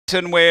8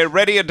 and we're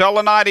ready.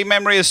 $1.90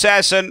 Memory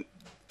Assassin.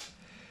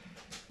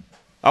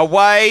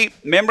 Away,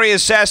 Memory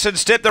Assassin,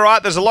 step the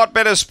right. There's a lot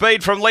better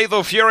speed from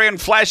Lethal Fury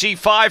and Flashy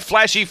 5.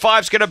 Flashy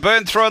 5's going to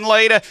burn through and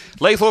lead.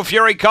 Lethal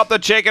Fury cop the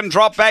check and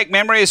drop back.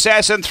 Memory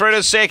Assassin through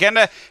to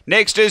second.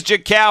 Next is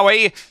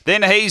Jacowie.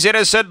 Then He's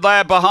Innocent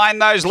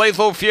behind those.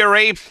 Lethal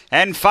Fury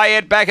and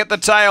Fayette back at the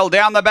tail.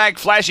 Down the back,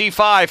 Flashy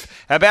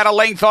 5. About a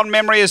length on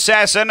Memory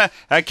Assassin.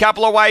 A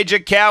couple away,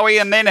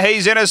 Jacowie, and then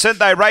He's Innocent.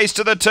 They race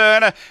to the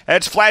turn.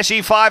 It's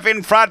Flashy 5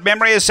 in front.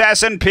 Memory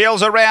Assassin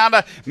peels around.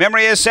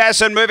 Memory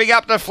Assassin moving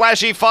up to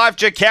Flashy 5,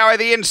 Jacowie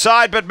the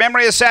inside, but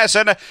Memory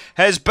Assassin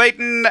has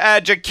beaten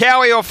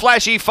Jacowie or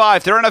Flashy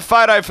 5. They're in a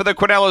photo for the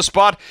Quinella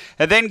spot.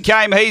 And then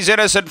came He's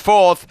Innocent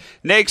fourth.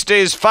 Next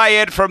is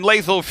Fayette from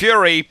Lethal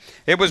Fury.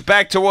 It was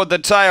back toward the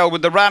tail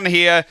with the run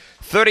here,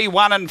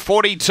 31 and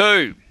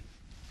 42.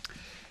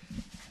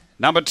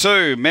 Number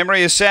 2,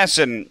 Memory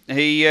Assassin.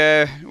 He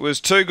was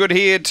too good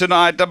here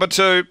tonight. Number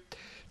 2,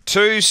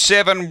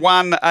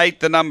 2718,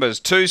 the numbers,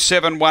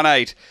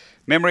 2718.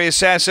 Memory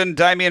Assassin,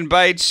 Damien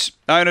Bates,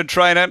 owner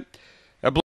trainer.